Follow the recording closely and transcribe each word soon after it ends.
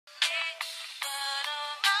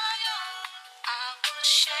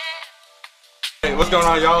Hey, what's going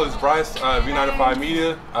on, y'all? It's Bryce, V95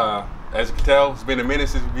 Media. As you can tell, it's been a minute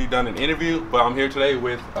since we've done an interview, but I'm here today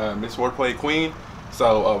with Miss WordPlayQueen.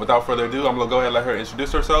 So without further ado, I'm gonna go ahead and let her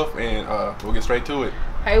introduce herself, and we'll get straight to it.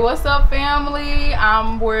 Hey, what's up, family?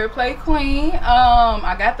 I'm WordPlayQueen.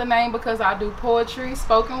 I got the name because I do poetry,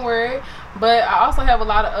 spoken word, but I also have a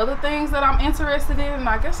lot of other things that I'm interested in, and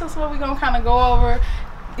I guess that's what we're gonna kind of go over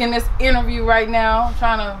in this interview right now. I'm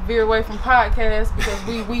trying to veer away from podcasts because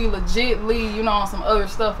we legitly, you know, on some other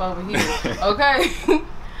stuff over here. Okay.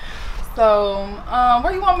 So,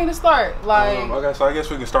 where you want me to start? Like, okay, so I guess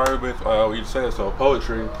we can start with what you said. So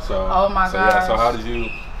poetry. So, oh my gosh. Yeah, so how did you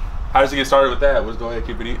get started with that? Let's go ahead and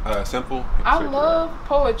keep it simple. I love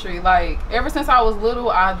poetry. Like, ever since I was little,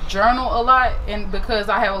 I journal a lot, and because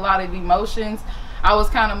I have a lot of emotions, I was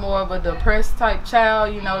kind of more of a depressed type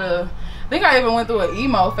child. You know, I think I even went through an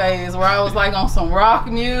emo phase where I was like on some rock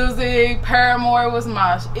music. Paramore was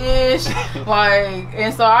my ish, like,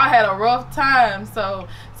 and so I had a rough time. So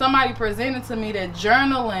somebody presented to me that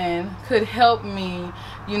journaling could help me,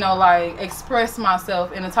 you know, like express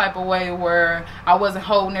myself in a type of way where I wasn't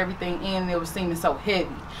holding everything in and it was seeming so heavy.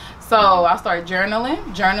 So I started journaling.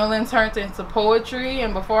 Journaling turned into poetry,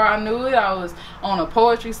 and before I knew it, I was on a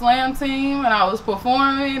poetry slam team and I was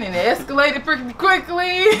performing, and it escalated pretty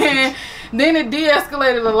quickly. And then it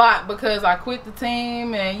de-escalated a lot because I quit the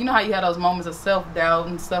team, and you know how you have those moments of self-doubt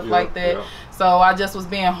and stuff like that. Yeah. So I just was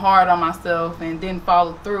being hard on myself and didn't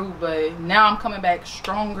follow through, but now I'm coming back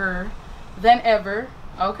stronger than ever.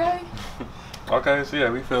 Okay? Okay, so yeah,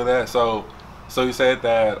 we feel that. So you said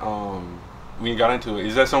that when you got into it,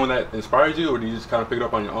 is that someone that inspired you, or did you just kind of pick it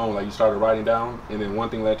up on your own? Like you started writing down and then one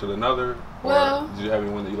thing led to another? Well, or did you have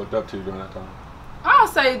anyone that you looked up to during that time? I'll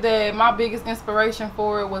say that my biggest inspiration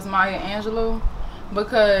for it was Maya Angelou,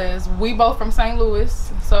 because we both from St.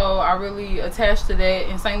 Louis, so I really attached to that,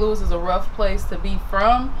 and St. Louis is a rough place to be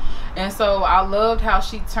from, and so I loved how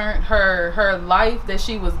she turned her life that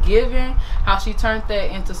she was given, how she turned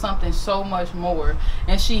that into something so much more,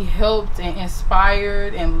 and she helped and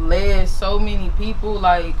inspired and led so many people,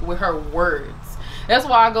 like, with her words. That's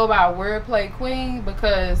why I go by Wordplay Queen,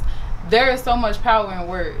 because there is so much power in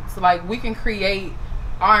words. Like, we can create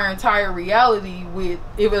our entire reality with,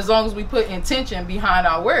 if as long as we put intention behind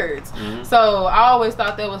our words. So I always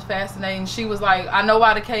thought that was fascinating. She was like, I Know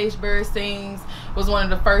Why the Caged Bird Sings was one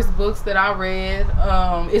of the first books that I read.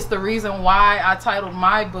 It's the reason why I titled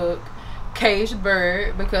my book Caged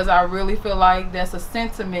Bird, because I really feel like that's a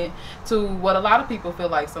sentiment to what a lot of people feel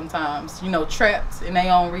like sometimes, you know, trapped in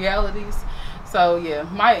their own realities. So yeah,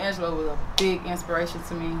 Maya Angelou was a big inspiration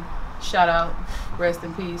to me. Shout out, rest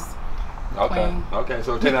in peace. Okay. Queen. Okay.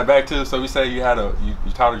 So take that back to, so we say you had you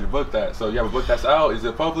titled your book that. So you have a book that's out. Is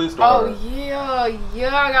it published? Or? Oh yeah.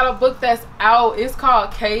 I got a book that's out. It's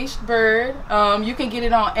called Caged Bird. You can get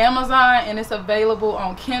it on Amazon, and it's available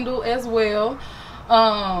on Kindle as well.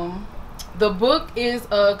 The book is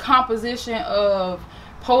a composition of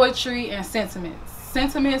poetry and sentiments.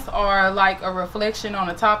 Sentiments are like a reflection on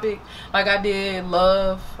a topic. Like I did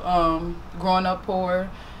love, growing up poor,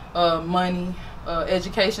 money,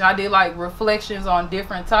 education. I did like reflections on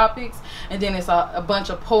different topics, and then it's a bunch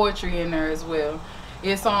of poetry in there as well.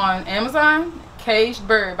 It's on Amazon, Caged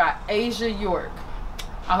Bird by Asia York.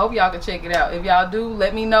 I hope y'all can check it out. If y'all do,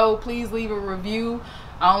 let me know. Please leave a review.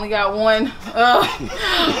 I only got one.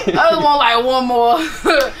 I just want like one more.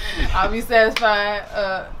 I'll be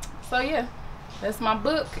satisfied. So yeah, that's my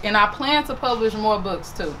book, and I plan to publish more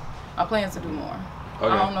books too. I plan to do more.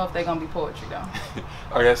 Okay. I don't know if they're gonna be poetry though.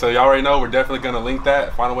 Okay, so y'all already know we're definitely gonna link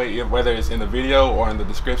that. Find a way, whether it's in the video or in the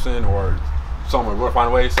description or somewhere. We'll find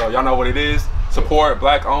a way. So y'all know what it is. Support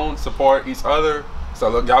Black owned. Support each other. So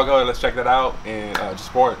look, y'all go ahead. Let's check that out and just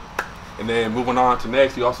support. And then moving on to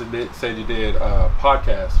next, you also said you did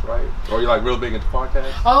podcasts, right? Or you're like real big into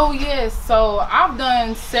podcasts? Oh yes. So I've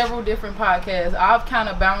done several different podcasts. I've kind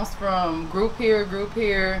of bounced from group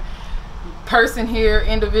here, person here,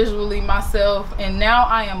 individually, myself, and now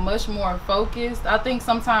I am much more focused. I think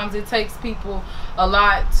sometimes it takes people a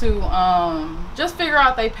lot to just figure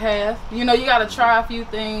out their path. You know, you got to try a few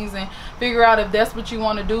things and figure out if that's what you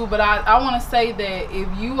want to do. But I want to say that if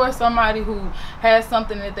you are somebody who has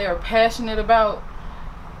something that they're passionate about,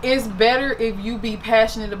 it's better if you be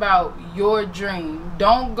passionate about your dream.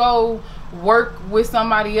 Don't go work with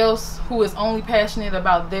somebody else who is only passionate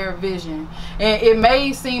about their vision. And it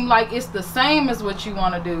may seem like it's the same as what you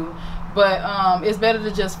want to do, but it's better to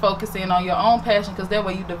just focus in on your own passion, because that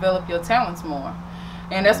way you develop your talents more.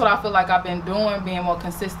 And that's what I feel like I've been doing, being more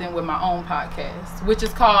consistent with my own podcast, which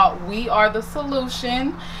is called We Are the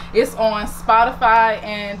Solution. It's on Spotify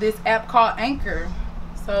and this app called Anchor.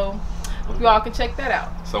 So hope you all can check that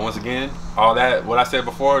out. So once again, all that, what I said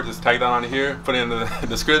before, just tag that on here, put it in the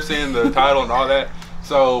description, the title and all that.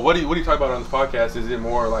 So what do you talk about on this podcast? Is it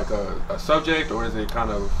more like a subject, or is it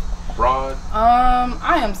kind of broad?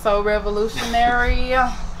 I am so revolutionary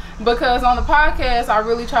because on the podcast I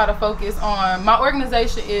really try to focus on, my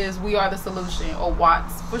organization is We Are the Solution, or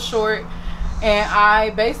WATS for short. And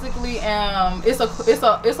I basically am, it's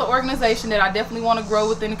an organization that I definitely want to grow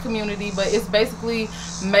within the community, but it's basically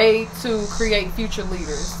made to create future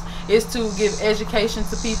leaders. It's to give education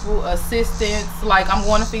to people, assistance, like I'm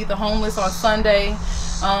going to feed the homeless on Sunday,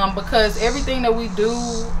 because everything that we do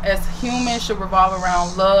as humans should revolve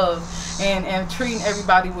around love and treating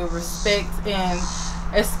everybody with respect. And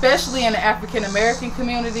especially in the African American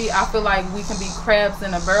community, I feel like we can be crabs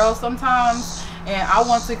in a barrel sometimes. And I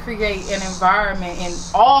want to create an environment in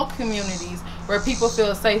all communities where people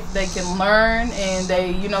feel safe, they can learn, and they,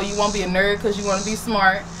 you won't be a nerd because you want to be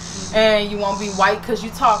smart, and you won't be white because you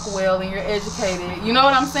talk well and you're educated. You know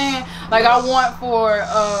what I'm saying? Like, I want for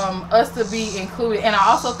us to be included. And I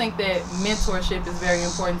also think that mentorship is very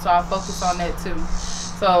important, so I focus on that too.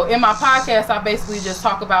 So in my podcast, I basically just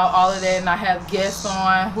talk about all of that, and I have guests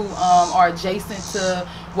on who are adjacent to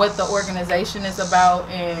what the organization is about,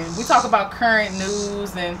 and we talk about current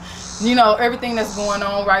news and everything that's going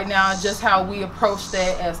on right now, and just how we approach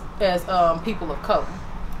that as people of color.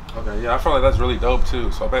 Okay, yeah, I feel like that's really dope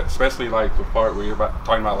too. So especially like the part where you're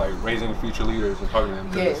talking about like raising future leaders and talking to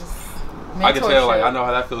them. Yes. I can tell, like, I know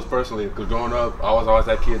how that feels personally, because growing up, I was always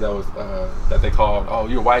that kid that was that they called, oh,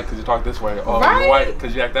 you're white because you talk this way, oh, right? You're white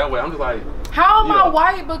because you act that way. I'm just like, how am I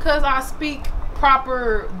white because I speak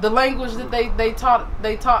proper the language that they taught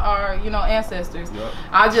our ancestors? Yep.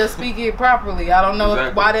 I just speak it properly. I don't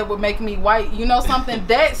know why that would make me white. Something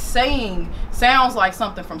that saying sounds like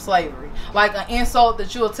something from slavery, like an insult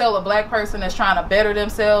that you'll tell a black person that's trying to better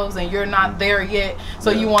themselves and you're not there yet,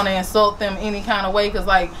 so you want to insult them any kind of way, because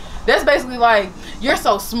like that's basically like, you're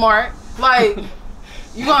so smart, like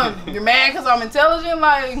you're mad because I'm intelligent,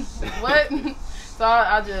 like what?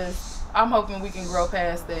 So I'm hoping we can grow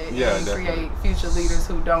past that and definitely create future leaders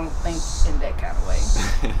who don't think in that kind of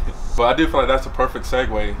way. But I do feel like that's a perfect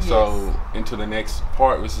segue. Yes. So into the next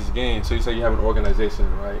part, which is again, so you say you have an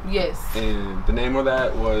organization, right? Yes. And the name of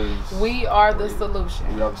that was We Are the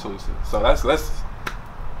Solution. We Are the Solution. So that's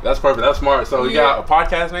perfect. That's smart. So you got a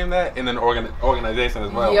podcast named that, and then organization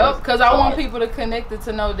as well. Yep, because I want people to connect it,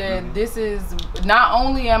 to know that this is, not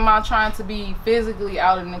only am I trying to be physically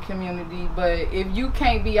out in the community, but if you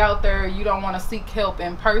can't be out there, you don't want to seek help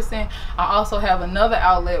in person, I also have another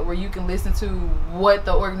outlet where you can listen to what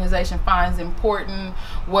the organization finds important,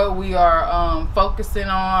 what we are focusing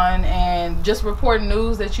on, and just report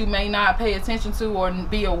news that you may not pay attention to or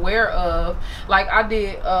be aware of. Like I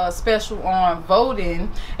did a special on voting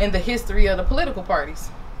and the history of the political parties,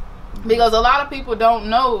 because a lot of people don't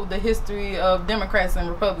know the history of Democrats and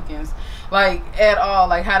Republicans, like at all,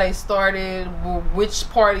 like how they started, which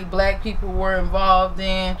party black people were involved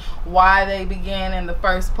in, why they began in the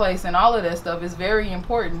first place, and all of that stuff is very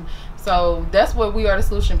important. So that's what We Are the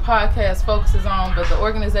Solution podcast focuses on. But the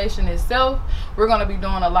organization itself, we're going to be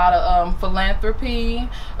doing a lot of philanthropy,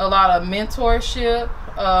 a lot of mentorship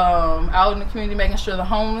out in the community, making sure the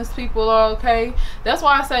homeless people are okay. That's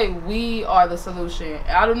why I say we are the solution.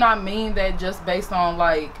 I do not mean that just based on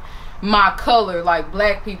like my color, like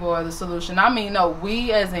black people are the solution. I mean, no,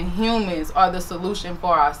 we as in humans are the solution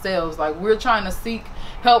for ourselves. Like, we're trying to seek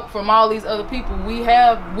help from all these other people. We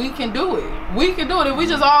can do it. We can do it. If we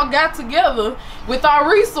just all got together with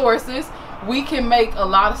our resources, we can make a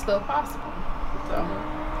lot of stuff possible. So.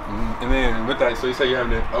 And then with that, so you say you're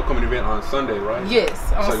having an upcoming event on Sunday, right?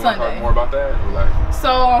 Yes, on so you Sunday. Want to talk more about that? Or like? So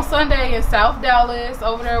on Sunday in South Dallas,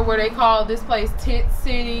 over there where they call this place Tit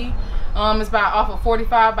City, it's about off of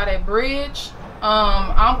 45 by that bridge.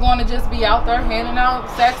 I'm going to just be out there handing out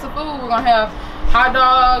sacks of food. We're going to have hot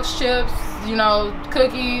dogs, chips,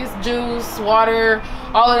 cookies, juice, water,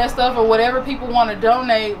 all of that stuff, or whatever people want to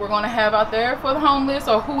donate, we're going to have out there for the homeless,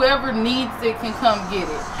 or whoever needs it can come get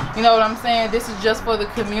it. You know what I'm saying? This is just for the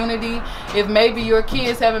community. If maybe your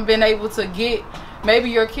kids haven't been able to get,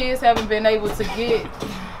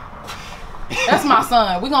 that's my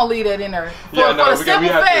son. We're going to leave that in there. We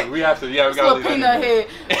have to. Yeah, we got to leave that in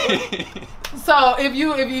there. So if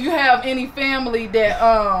you have any family that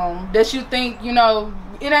that you think,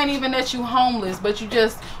 it ain't even that you homeless, but you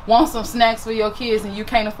just want some snacks for your kids and you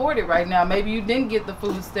can't afford it right now. Maybe you didn't get the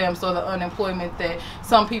food stamps or the unemployment that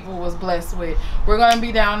some people was blessed with. We're going to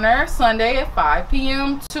be down there Sunday at 5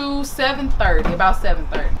 p.m. to 7:30, about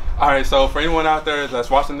 7:30. All right, so for anyone out there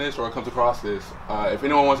that's watching this or comes across this, if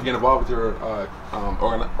anyone wants to get involved with your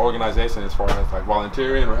organization as far as like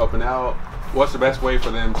volunteering or helping out, what's the best way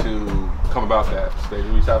for them to come about that? Should they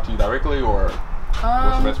reach out to you directly, or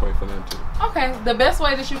what's the best way for them to? Okay, the best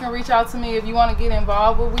way that you can reach out to me if you want to get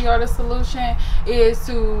involved with We Are the Solution is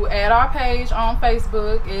to add our page on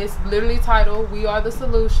Facebook. It's literally titled We Are the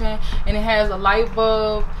Solution, and it has a light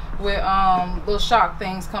bulb with little shock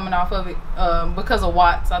things coming off of it because of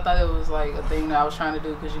watts. I thought it was like a thing that I was trying to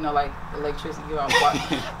do because, you know, like electricity give out watts.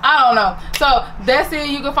 I don't know. So that's it.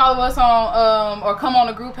 You can follow us on or come on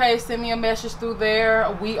the group page, send me a message through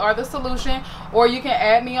there. We Are the Solution. Or you can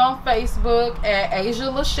add me on Facebook at Asia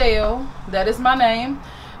Lachelle. That is my name.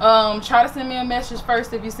 Try to send me a message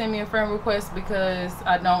first if you send me a friend request, because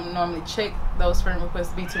I don't normally check those friend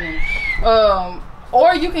requests, be too many.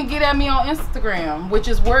 Or you can get at me on Instagram, which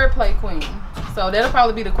is WordPlayQueen. So that'll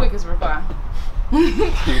probably be the quickest reply.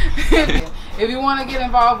 If you want to get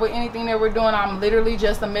involved with anything that we're doing, I'm literally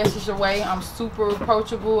just a message away. I'm super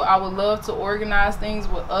approachable. I would love to organize things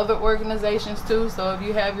with other organizations too. So if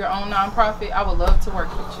you have your own nonprofit, I would love to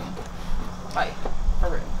work with you. Like, for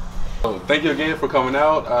real. So thank you again for coming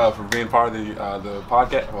out, for being part of the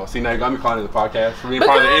podcast. Well, see, now you got me calling it the podcast. For being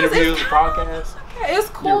part of the interview, the podcast. It's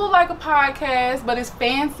cool like a podcast, but it's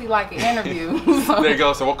fancy like an interview. There you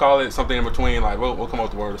go. So we'll call it something in between. Like we'll come up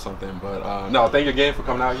with the word or something. But no, thank you again for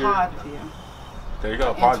coming out here. PodView. There you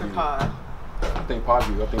go. PodView. Pod. I think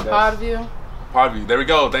PodView. I think that's PodView. PodView. There we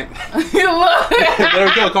go. There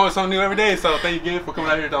we go. Coming with something new every day. So thank you again for coming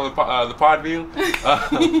out here on the PodView.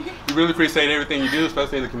 We really appreciate everything you do,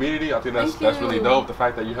 especially in the community. I think that's really dope. The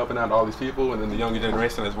fact that you're helping out all these people and then the younger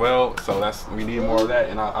generation as well. So we need more of that,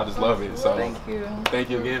 and I just love it. So thank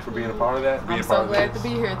you again for being a part of that. I'm so glad to be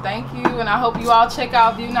here. Thank you, and I hope you all check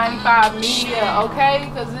out View 95 Media, okay?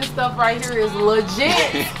 Because this stuff right here is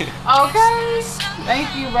legit. Okay.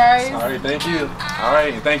 Thank you, Bryce. All right, thank you. All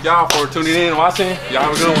right, and thank y'all for tuning in and watching. Y'all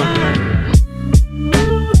have a good one.